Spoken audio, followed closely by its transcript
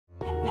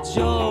It's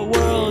your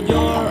world,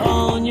 your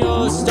own,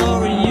 your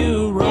story,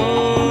 you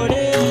wrote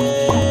it.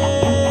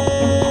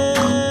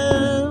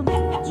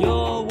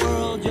 Your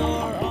world,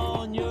 your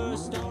own, your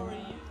story.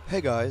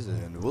 Hey guys,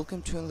 and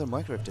welcome to another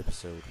Minecraft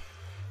episode.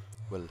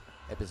 Well,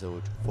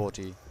 episode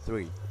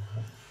 43.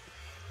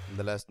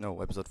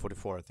 Episode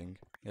 44, I think.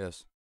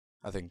 Yes,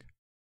 I think.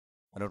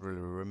 I don't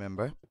really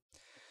remember.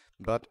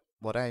 But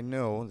what I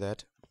know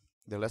that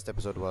the last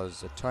episode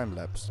was a time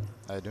lapse.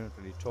 I didn't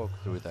really talk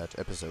through that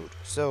episode.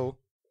 So,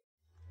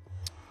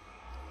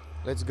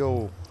 let's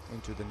go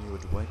into the new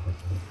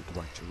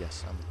adventure.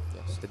 Yes,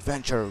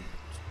 adventure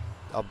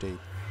update,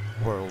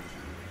 world,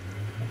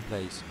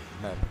 place,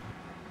 map,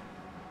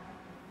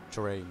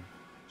 terrain,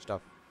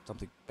 stuff,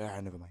 something.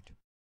 Never mind.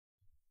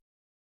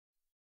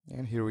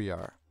 And here we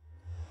are.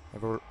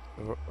 I've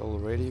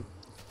already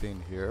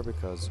been here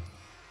because,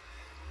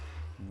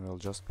 well,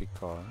 just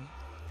because.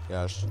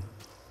 Yes,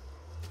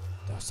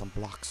 there are some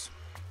blocks.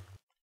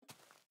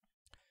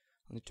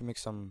 I need to make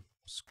some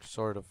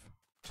sort of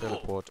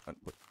teleport.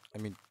 I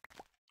mean,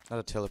 not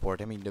a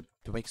teleport. I mean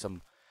to make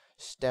some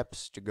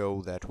steps to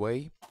go that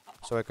way,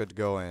 so I could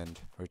go and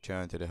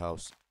return to the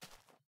house.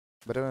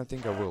 But I don't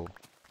think I will.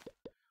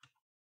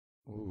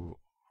 Ooh,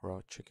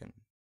 raw chicken.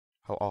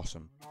 How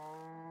awesome!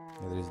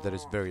 Yeah, that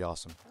is very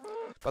awesome.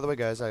 By the way,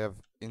 guys, I have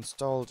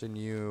installed a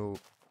new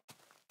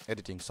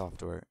editing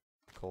software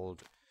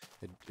called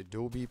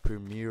Adobe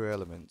Premiere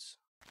Elements.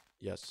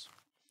 Yes.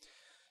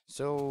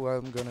 So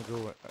I'm gonna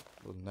go.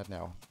 Well, not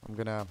now. I'm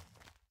gonna.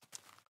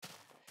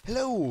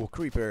 Hello,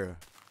 creeper.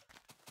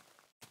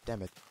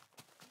 Damn it.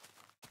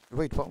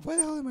 Wait, why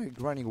the hell am I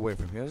running away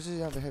from here?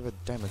 I have a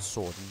diamond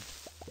sword.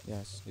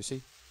 Yes, you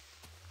see?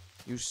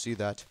 You see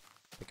that?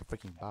 Like a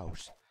freaking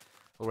mouse.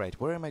 Alright,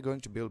 where am I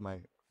going to build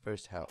my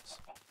first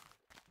house?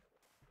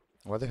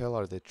 Why the hell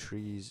are there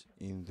trees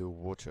in the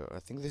water? I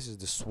think this is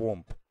the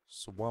swamp.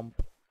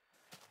 Swamp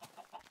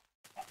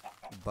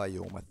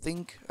biome.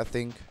 I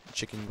think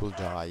chicken will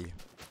die.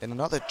 And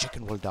another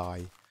chicken will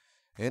die.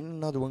 And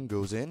another one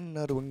goes, and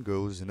another one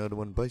goes, another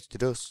one bites the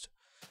dust.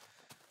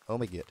 Oh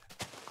my god.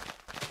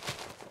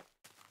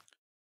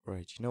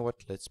 Right, you know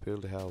what? Let's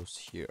build a house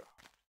here.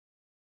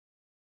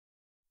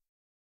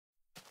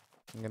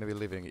 I'm gonna be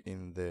living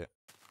in the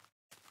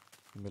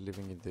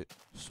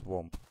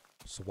swamp.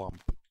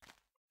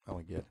 Oh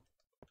my god.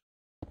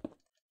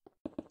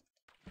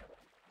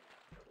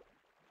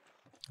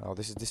 Oh,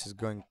 this is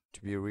going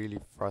to be really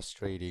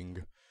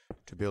frustrating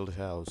to build a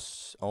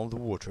house on the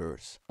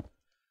waters.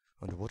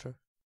 On the water?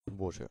 On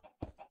water.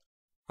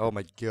 Oh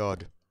my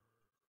god.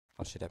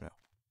 I'll shut up now.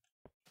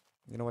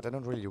 You know what? I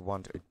don't really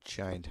want a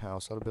giant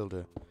house. I'll build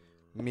a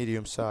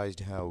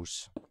medium-sized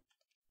house.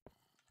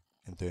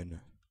 And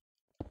then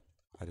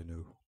I don't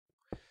know.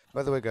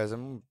 By the way, guys,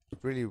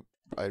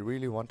 I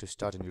really want to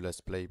start a new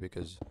Let's Play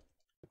because,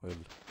 well,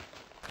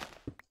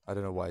 I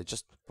don't know why. I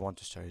just want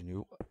to start a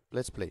new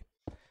Let's Play.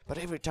 But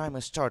every time I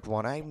start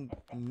one, I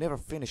never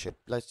finish it.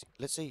 Let's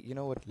say, you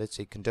know what? Let's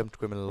say Condemned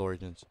Criminal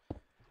Origins.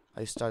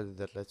 I started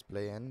that Let's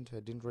Play and I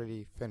didn't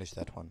really finish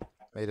that one.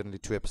 Made only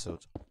 2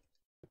 episodes.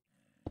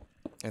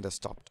 And I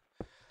stopped.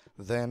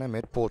 Then I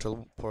made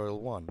Portal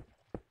 1.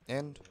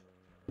 And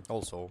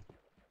also,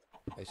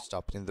 I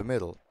stopped in the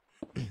middle.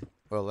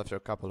 Well, after a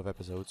couple of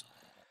episodes.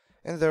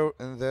 And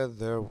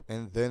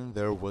then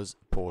there was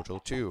Portal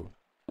 2.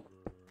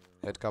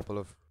 Had a couple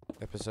of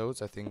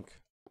episodes, I think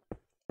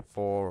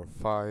 4 or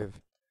 5.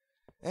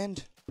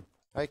 And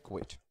I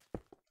quit.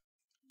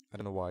 I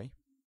don't know why.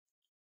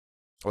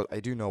 Well,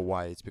 I do know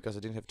why. It's because I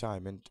didn't have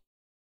time, and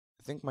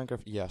I think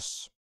Minecraft.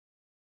 Yes.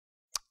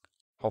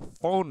 How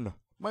fun!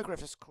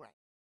 Minecraft is crap.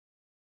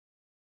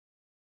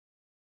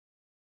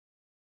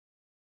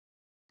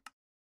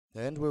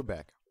 And we're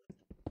back.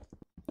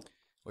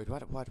 Wait,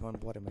 what am I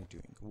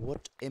doing?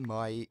 What am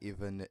I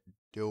even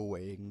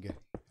doing?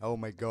 Oh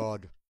my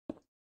god!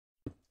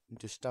 I need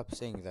to stop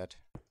saying that.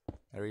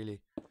 I really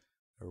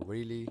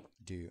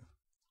do.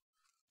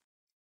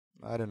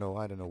 I don't know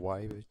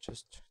why, but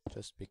just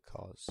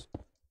because.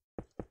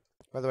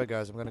 By the way,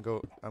 guys, I'm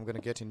gonna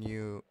get a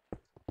new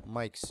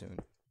mic soon.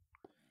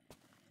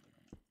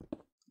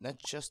 Not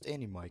just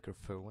any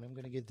microphone, I'm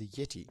gonna get the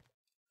Yeti.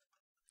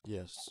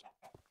 Yes.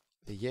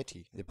 The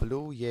Yeti. The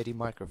Blue Yeti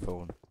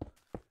microphone.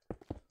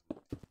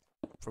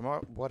 From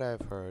what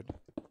I've heard,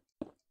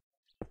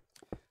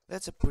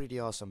 that's a pretty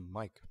awesome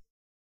mic.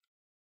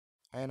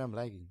 And I'm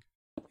lagging.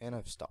 And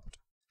I've stopped.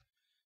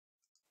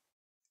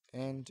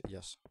 And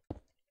yes.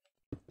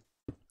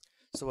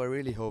 So I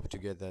really hope to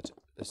get that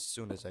as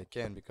soon as I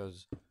can,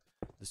 because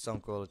the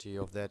sound quality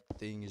of that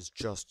thing is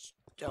just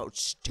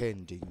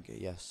outstanding.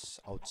 Yes,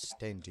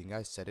 outstanding.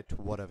 I said it.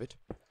 What of it?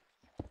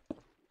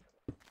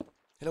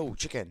 Hello,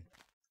 chicken.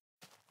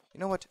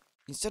 You know what?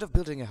 Instead of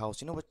building a house,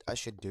 you know what I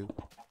should do?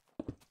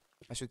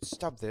 I should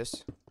stop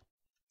this.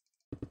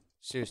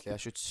 Seriously, I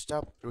should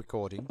stop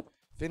recording,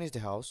 finish the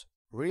house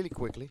really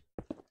quickly,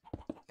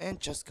 and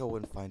just go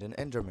and find an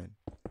Enderman.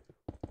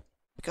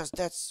 Because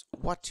that's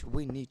what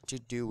we need to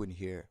do in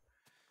here.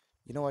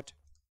 You know what?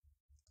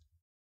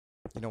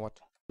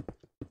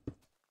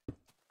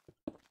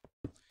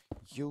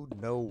 You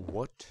know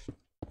what?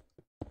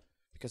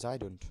 Because I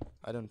don't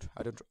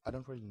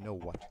really know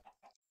what.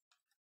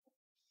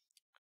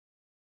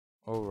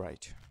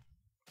 Alright.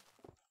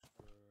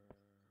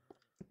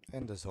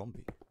 And a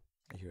zombie.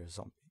 I hear a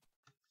zombie.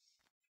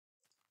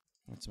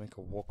 Let's make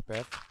a walk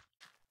path.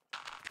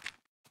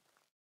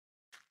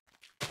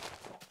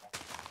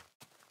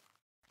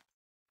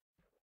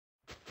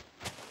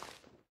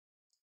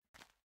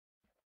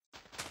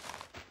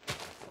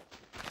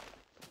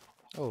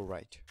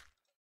 Alright.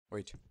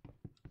 Wait.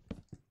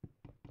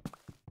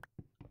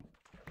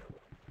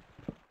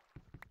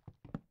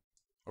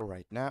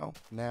 Alright, now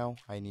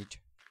I need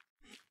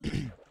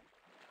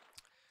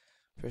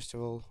first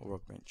of all, a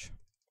workbench.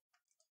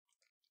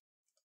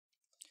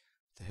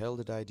 The hell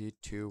did I do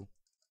to?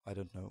 I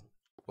don't know.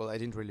 Well, I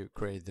didn't really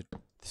create the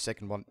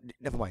second one.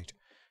 Never mind.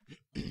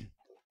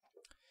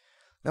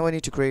 Now I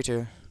need to create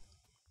a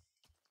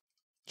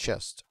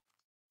chest.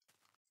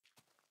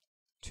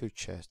 2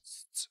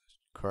 chests.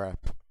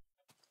 Crap.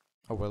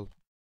 Oh well.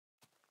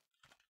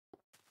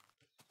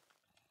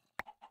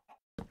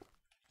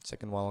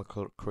 Second one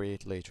I'll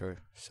create later.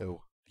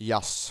 So,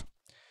 yes.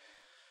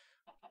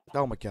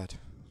 Oh my god.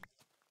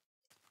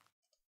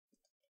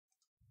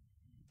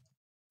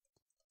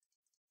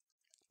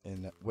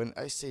 And when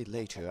I say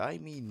later, I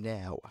mean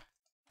now.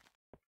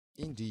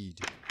 Indeed.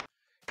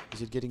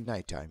 Is it getting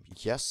nighttime?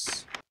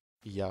 Yes.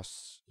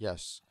 Yes.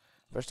 Yes.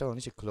 First of all, I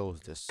need to close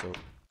this, so...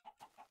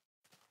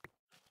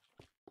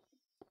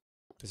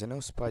 because I know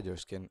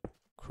spiders can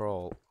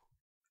crawl.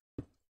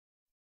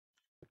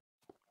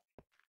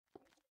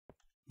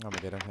 Oh my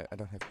god, I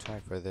don't have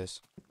time for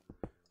this.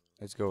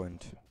 Let's go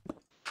and...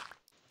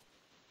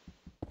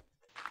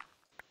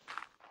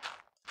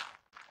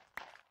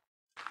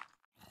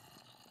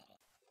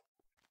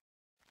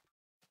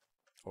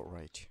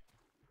 alright.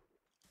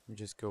 Let me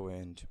just go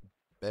and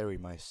bury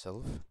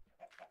myself.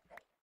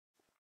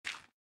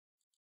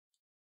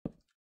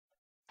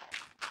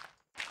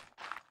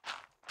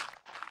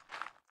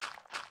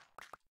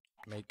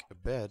 Make a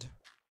bed.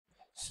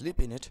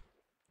 Sleep in it.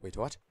 Wait,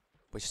 what?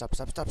 Wait, stop.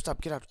 Get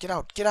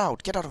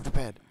out of the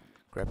bed.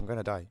 Crap, I'm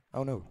gonna die.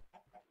 Oh no.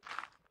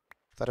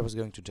 Thought I was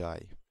going to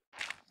die.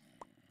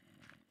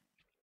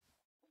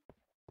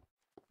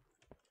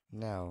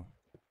 Now,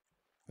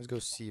 let's go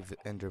see if the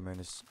Enderman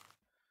is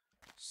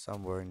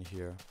somewhere in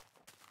here.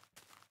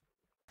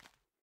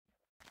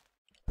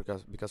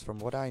 Because from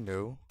what I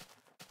know,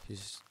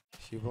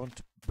 he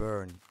won't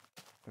burn.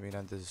 I mean,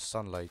 under the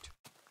sunlight,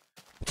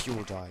 but he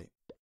will die.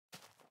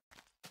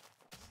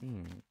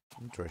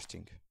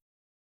 Interesting.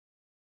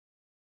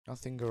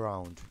 Nothing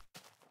around.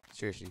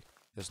 Seriously,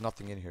 there's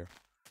nothing in here.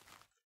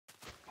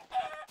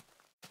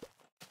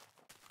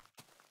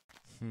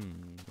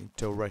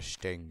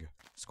 Interesting.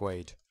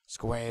 Squid.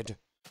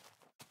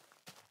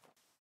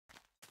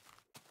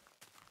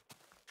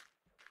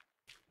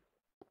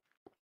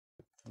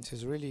 This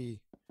is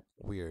really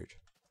weird.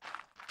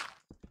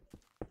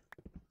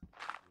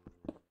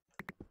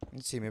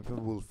 Let's see, maybe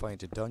we'll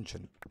find a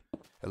dungeon.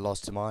 A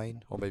lost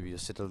mine, or maybe a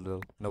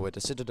citadel. No wait,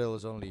 a citadel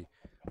is only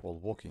while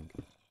walking.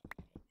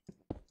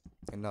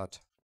 And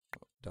not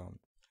down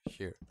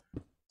here.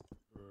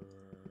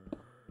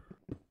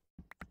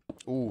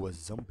 Ooh, a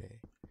zombie.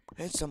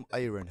 And some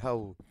iron,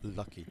 how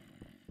lucky.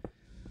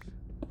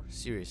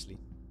 Seriously.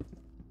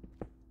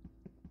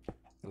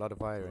 A lot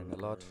of iron,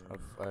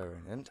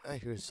 and I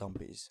hear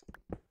zombies.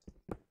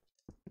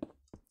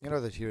 You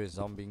know that here is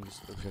zombies.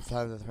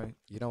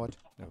 You know what?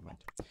 Never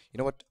mind. You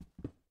know what?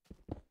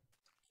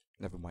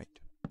 Never mind.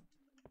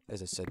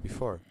 As I said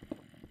before.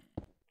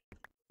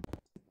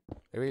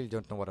 I really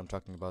don't know what I'm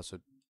talking about, so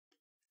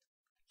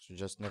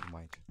just never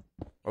mind.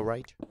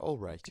 Alright?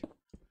 Alright.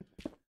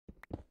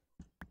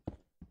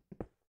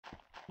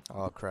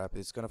 Oh crap,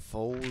 it's gonna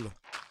fall.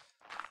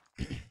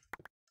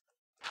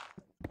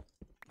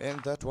 And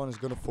that one is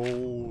gonna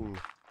fall.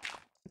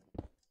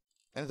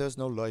 And there's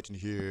no light in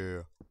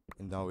here.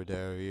 And now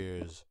there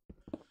is.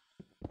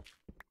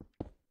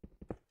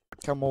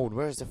 Come on,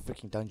 where's the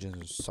freaking dungeon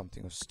or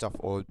something or stuff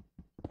or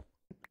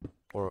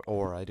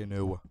I don't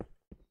know.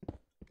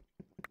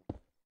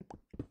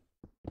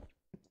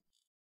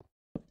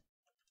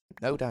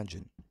 No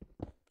dungeon.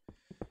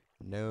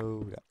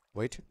 No.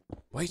 Wait.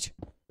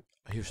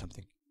 I hear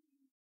something.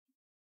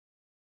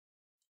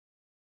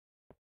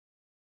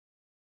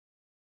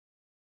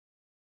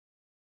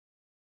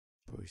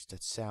 Where is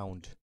that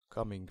sound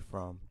coming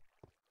from?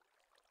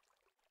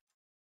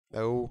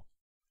 Oh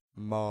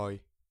my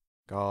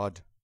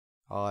god.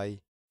 I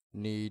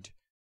need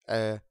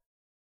a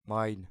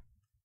mine.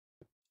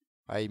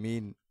 I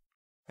mean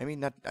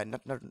not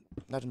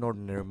an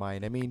ordinary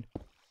mine. I mean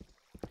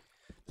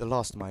the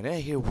lost mine.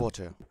 I hear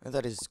water, and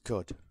that is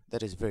good.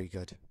 That is very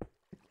good.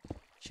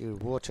 Hear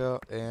water,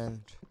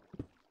 and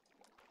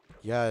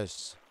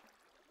yes,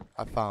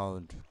 I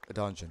found a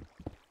dungeon.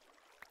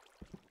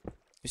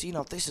 You see,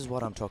 now this is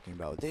what I'm talking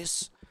about.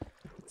 This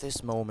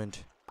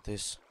moment,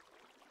 this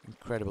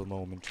incredible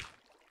moment,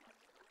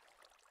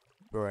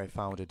 where I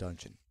found a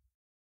dungeon,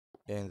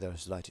 and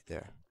there's light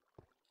there.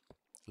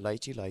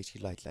 Lighty,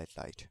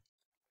 light.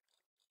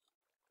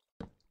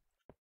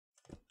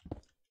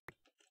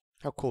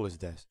 How cool is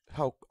this?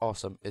 How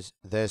awesome is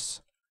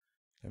this?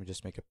 Let me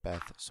just make a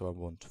path so I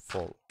won't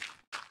fall.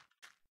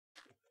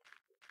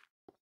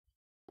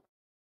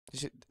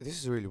 This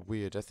is really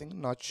weird. I think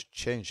Notch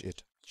changed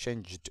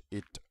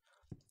it.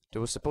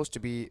 There was supposed to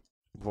be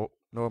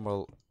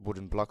normal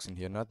wooden blocks in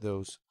here, not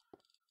those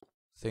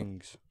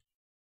things.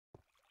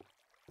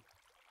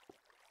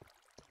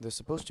 There's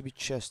supposed to be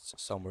chests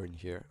somewhere in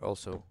here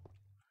also.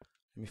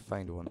 Let me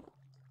find one.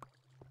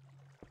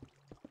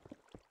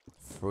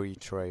 Free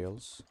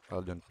trails.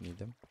 I don't need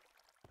them.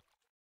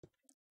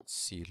 Let's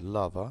see,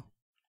 lava.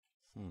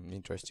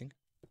 Interesting.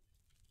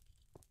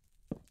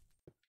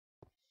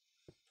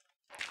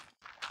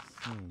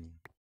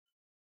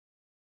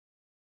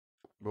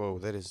 Whoa,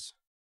 that is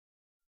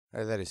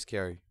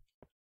scary.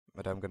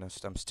 But I'm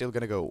still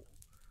gonna go.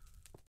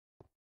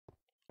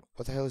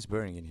 What the hell is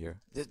burning in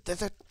here?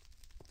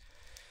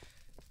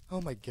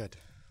 Oh my god.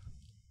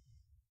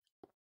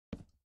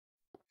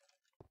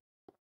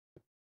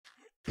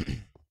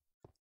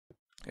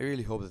 I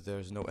really hope that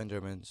there's no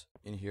endermans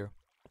in here.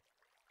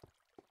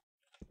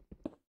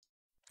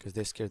 Because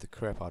they scare the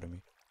crap out of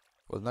me.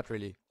 Well, not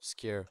really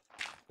scare.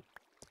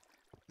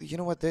 You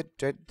know what? They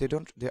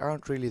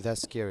aren't really that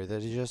scary.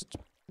 They're just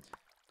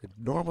the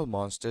normal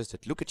monsters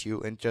that look at you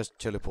and just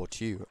teleport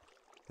to you.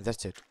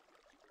 That's it.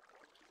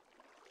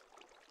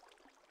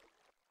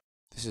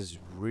 This is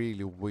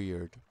really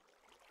weird.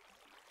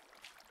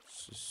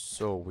 This is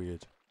so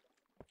weird.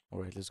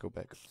 Alright, let's go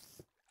back.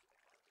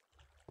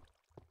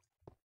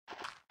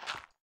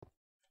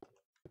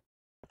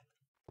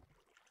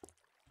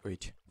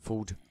 Wait,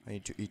 food. I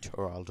need to eat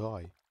or I'll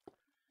die.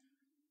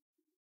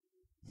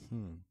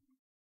 Nom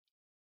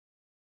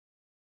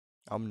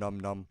nom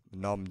nom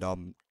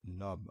nom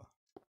nom.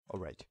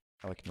 Alright,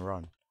 now I can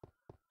run.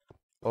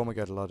 Oh my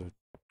god, a lot of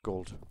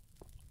gold.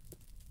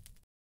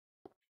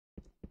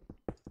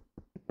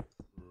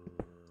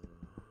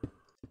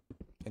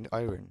 And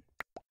iron.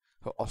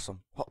 How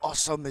awesome. How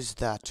awesome is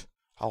that?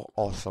 How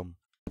awesome.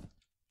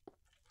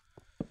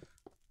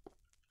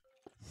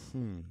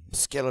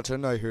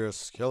 Skeleton, I hear a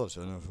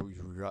skeleton.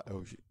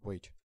 Oh,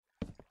 wait.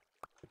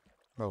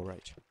 Oh,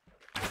 right.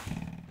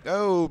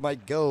 Oh my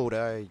god,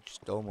 I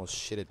just almost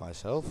shitted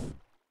myself.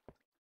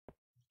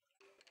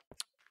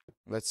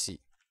 Let's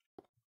see.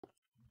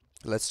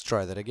 Let's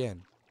try that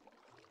again.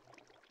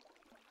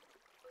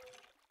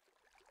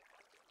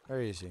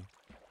 Where is he?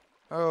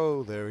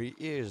 Oh, there he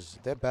is.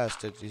 That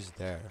bastard is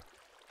there.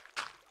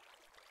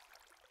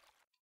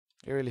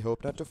 I really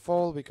hope not to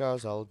fall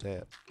because I'll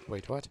dead.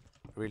 Wait, what?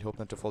 I really hope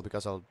not to fall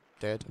because I'll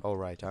dead.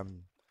 Alright,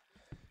 I'm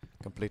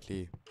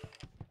completely...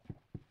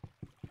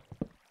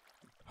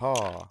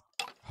 Ha!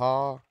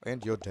 Ha!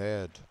 And you're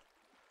dead.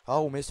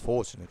 How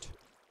misfortunate.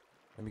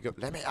 Let me go.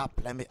 Let me up.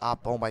 Let me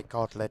up. Oh my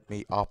god, let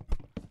me up.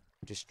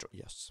 Destroy.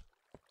 Yes.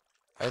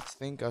 I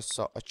think I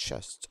saw a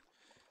chest.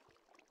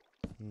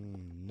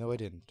 No, I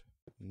didn't.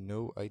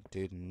 No, I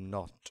did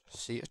not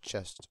see a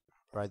chest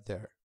right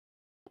there.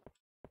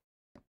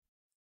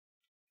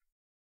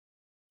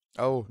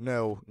 Oh,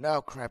 no.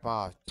 No, crap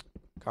out.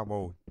 Come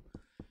on.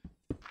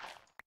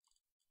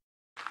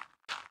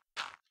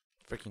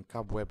 Freaking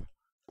cobweb.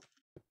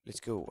 Let's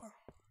go.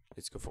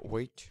 Let's go for...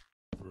 Wait.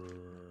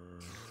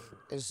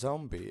 A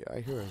zombie.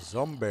 I hear a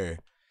zombie.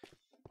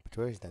 But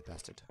where is that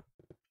bastard?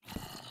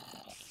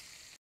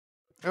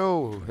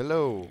 Oh,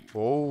 hello.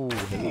 Oh,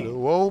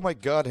 hello. Oh my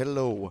god,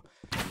 hello.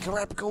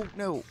 Crap, go.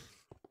 No.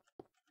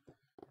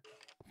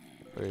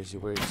 Where is he?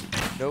 Where is he?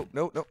 No,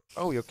 no, no.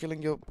 Oh, you're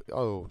killing your...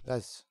 Oh,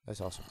 that's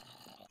awesome.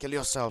 Kill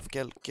yourself.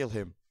 Kill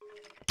him.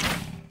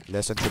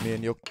 Listen to me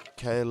and you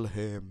kill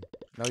him.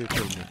 Now you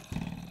kill me.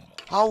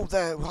 How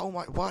the... How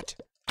my... What?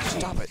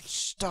 Stop it.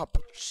 Stop.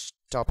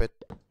 Stop it.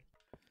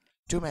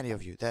 Too many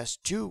of you. There's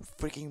too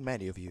freaking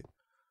many of you.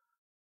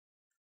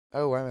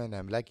 Oh,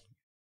 I'm lagging.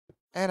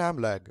 And I'm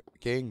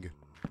lagging.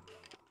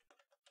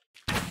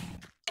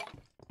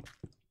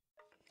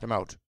 Come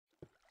out.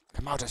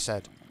 Come out, I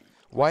said.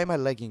 Why am I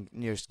lagging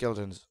near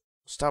skeletons?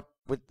 Stop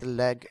with the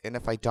lag, and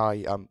if I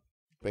die, I'm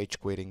rage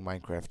quitting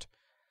Minecraft.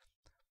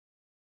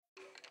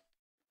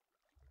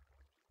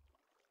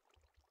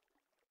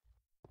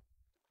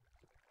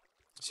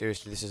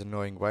 Seriously, this is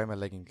annoying. Why am I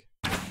lagging?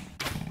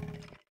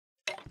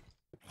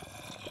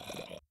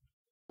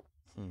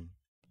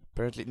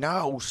 Apparently,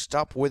 no!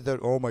 Stop with the...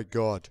 Oh my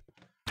god.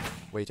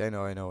 Wait, I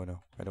know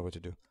what to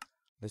do.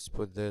 Let's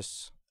put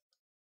this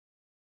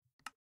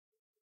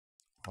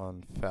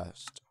on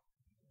fast.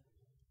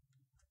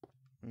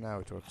 Now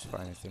it works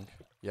fine, I think.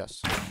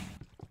 Yes.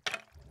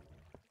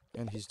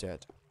 And he's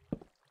dead.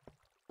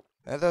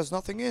 And there's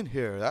nothing in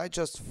here. I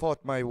just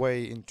fought my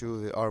way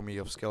into the army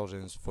of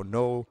skeletons for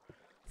no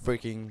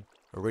freaking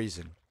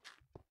reason.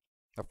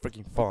 Not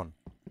freaking fun.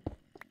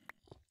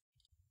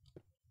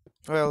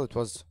 Well, it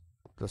was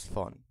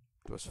fun.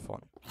 It was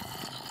fun.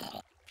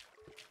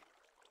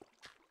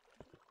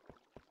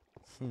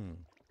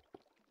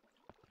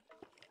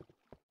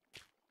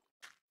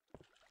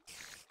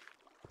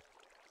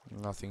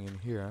 Nothing in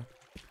here.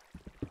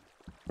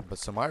 But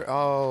some iron.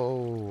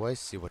 Oh, I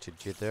see what you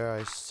did there.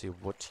 I see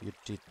what you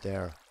did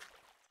there.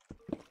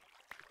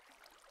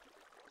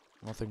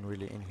 Nothing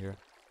really in here.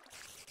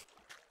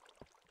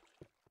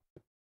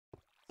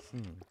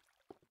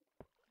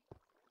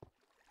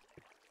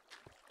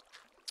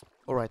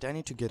 Alright, I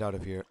need to get out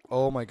of here.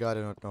 Oh my god,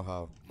 I don't know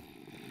how.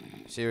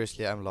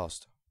 Seriously, I'm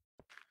lost.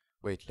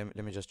 Wait, let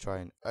me just try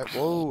and...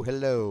 whoa,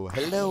 hello.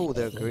 Hello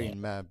there,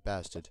 green man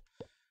bastard.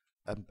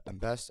 Oh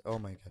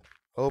my god.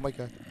 Oh my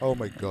god. Oh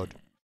my god.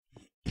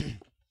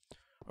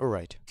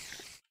 Alright.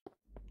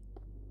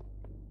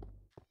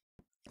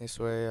 This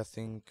way, I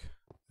think.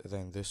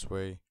 Then this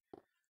way.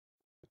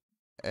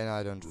 And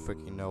I don't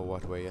freaking know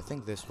what way. I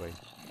think this way.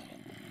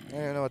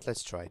 You know what?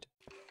 Let's try it.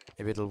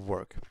 Maybe it'll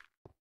work.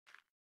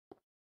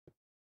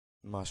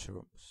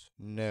 Mushrooms.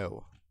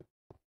 No.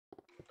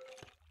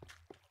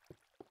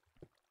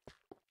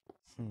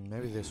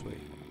 Maybe this way.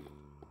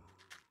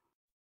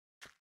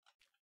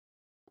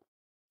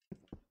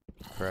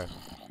 Crap.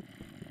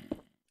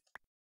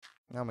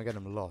 Oh my god,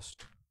 I'm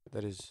lost.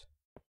 That is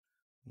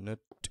not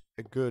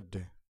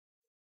good.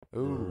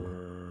 Oh.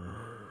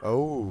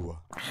 Oh.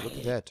 Look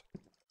at that.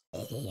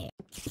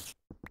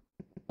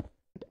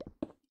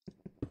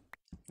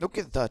 Look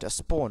at that, a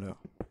spawner.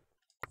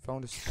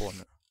 Found a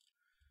spawner.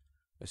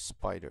 A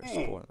spider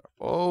spawner.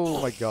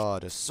 Oh my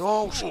god.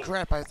 So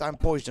crap, I'm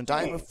poisoned.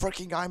 I'm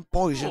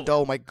poisoned.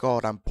 Oh my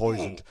god, I'm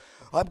poisoned.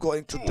 I'm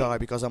going to die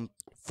because I'm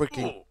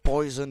freaking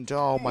poisoned.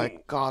 Oh my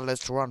god,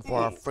 let's run for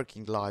our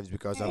freaking lives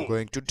because I'm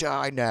going to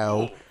die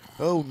now.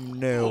 Oh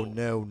no,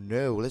 no,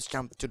 no. Let's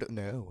jump to the...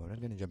 No, I'm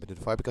not gonna jump into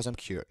the fire because I'm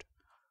cured.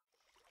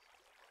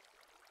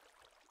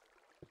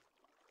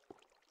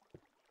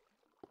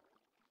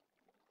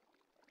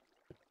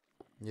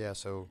 Yeah,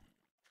 so...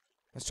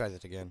 let's try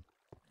that again.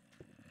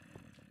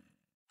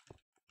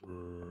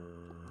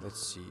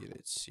 Let's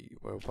see.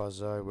 Where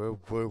was I?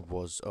 Where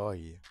was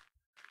I?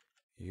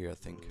 Here, I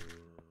think.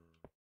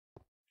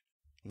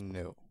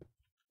 No.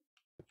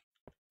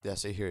 Yeah,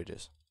 see, here it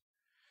is.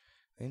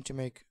 I need to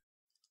make...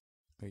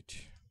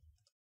 wait.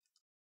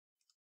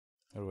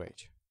 Oh,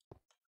 wait.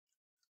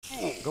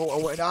 Go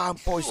away! No, I'm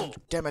poisoned!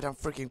 Damn it, I'm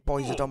freaking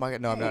poisoned! Oh my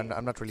god, no,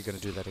 I'm not really gonna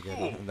do that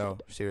again. No,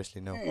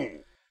 seriously, no.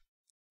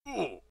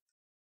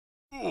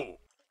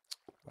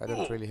 I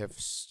don't really have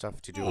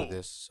stuff to do with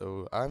this,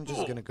 so I'm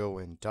just gonna go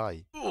and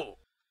die.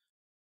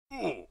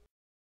 Look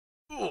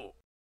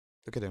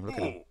at him, look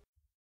at him.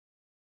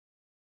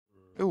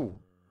 Ooh!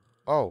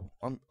 Oh,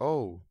 I'm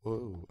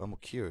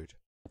cured.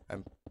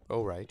 I'm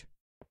alright.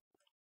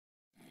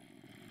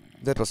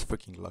 That was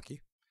freaking lucky.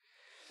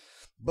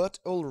 But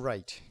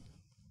alright.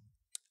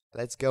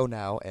 Let's go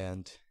now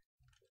and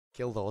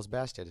kill those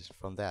bastards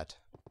from that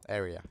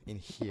area in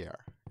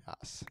here.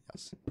 Yes,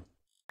 yes.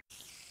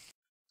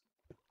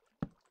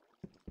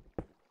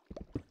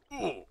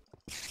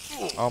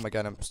 Oh my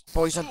god, I'm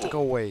poisoned to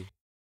go away.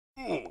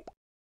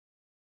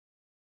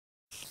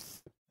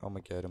 Oh my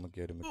god, oh my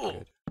god, oh my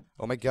god.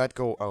 Oh my god,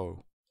 go.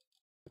 Oh.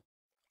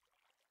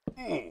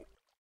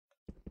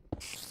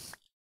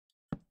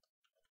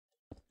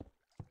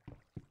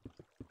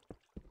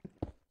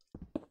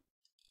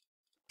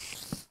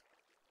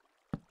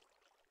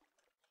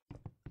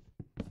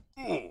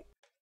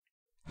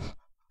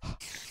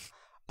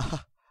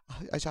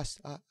 I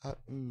just oh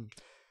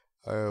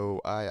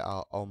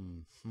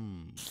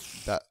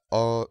that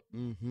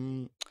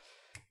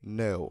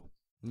no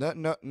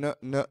no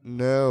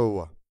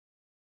no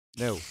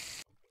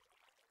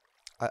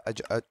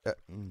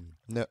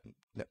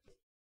no.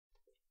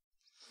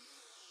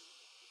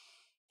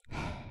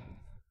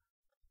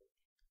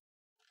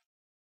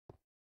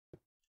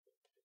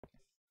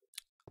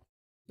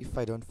 If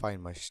I don't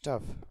find my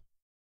stuff,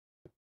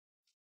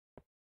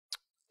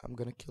 I'm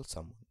gonna kill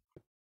someone.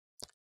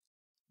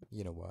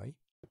 You know why?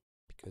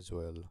 Because,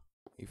 well,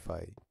 if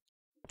I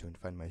don't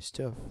find my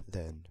stuff,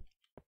 then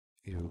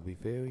it will be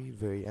very,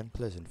 very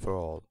unpleasant for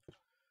all.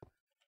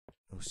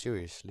 No,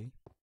 seriously.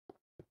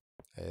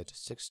 I had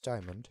 6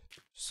 diamonds.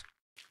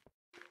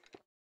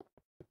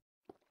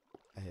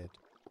 I had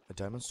a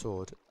diamond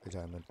sword, a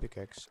diamond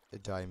pickaxe, a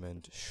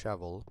diamond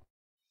shovel.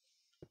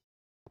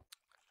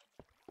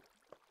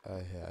 I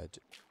had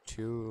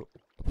 2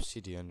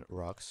 obsidian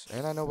rocks,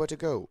 and I know where to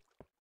go.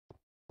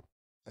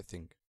 I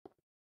think.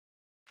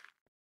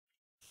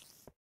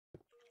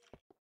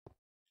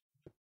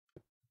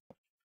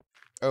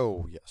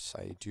 Oh, yes,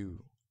 I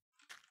do.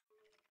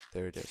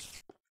 There it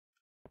is.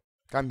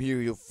 Come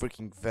here, you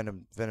freaking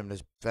venom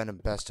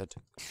bastard.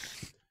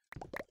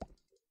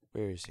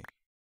 Where is he?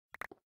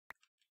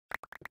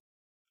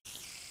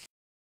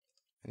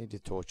 I need the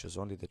torches,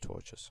 only the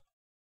torches.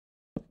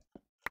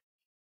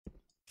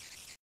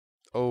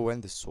 Oh,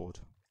 and the sword.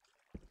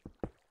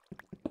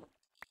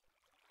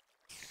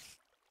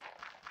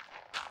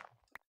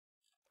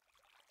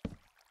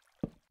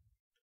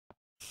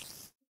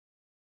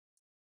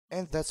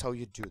 And that's how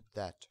you do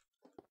that.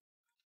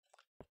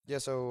 Yeah,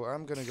 so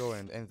I'm gonna go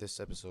and end this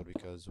episode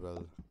because,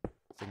 well, I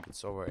think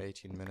it's over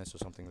 18 minutes or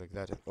something like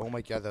that. Oh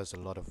my god, there's a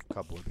lot of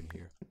cobweb in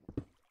here.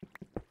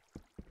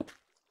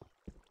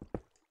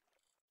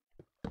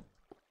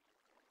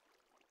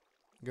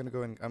 I'm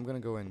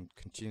gonna go and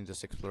continue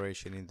this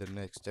exploration in the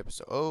next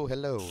episode. Oh,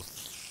 hello.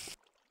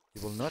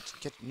 You will not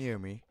get near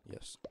me.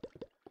 Yes.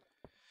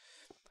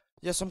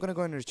 Yes, I'm gonna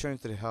go and return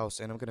to the house,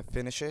 and I'm gonna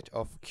finish it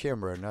off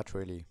camera. Not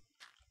really.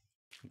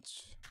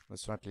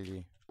 It's not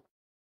really.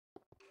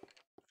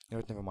 You know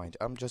what? Never mind.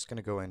 I'm just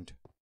gonna go and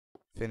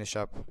finish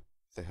up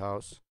the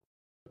house.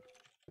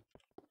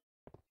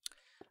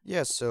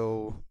 Yeah.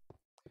 So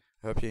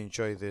I hope you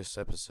enjoyed this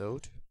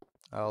episode.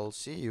 I'll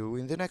see you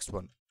in the next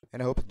one,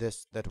 and I hope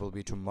that will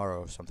be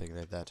tomorrow or something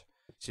like that.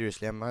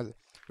 Seriously, I'm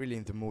really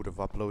in the mood of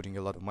uploading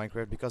a lot of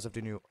Minecraft because of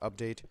the new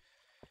update.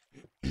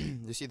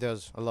 You see,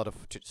 there's a lot of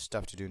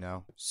stuff to do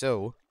now.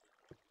 So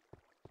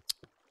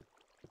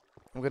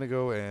I'm gonna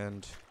go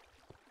and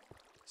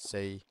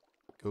say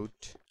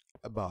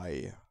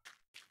goodbye.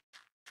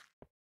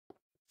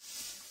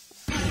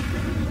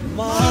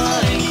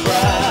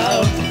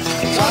 Minecraft,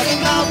 talking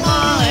about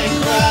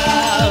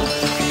Minecraft,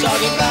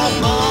 talking about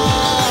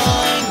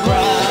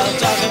Minecraft,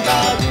 talking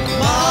about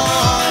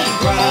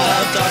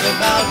Minecraft, talking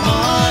about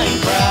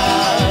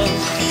Minecraft,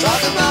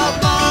 talking about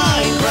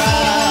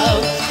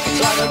Minecraft,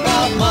 talking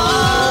about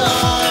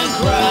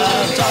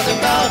Minecraft, talking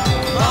about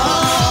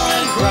Minecraft.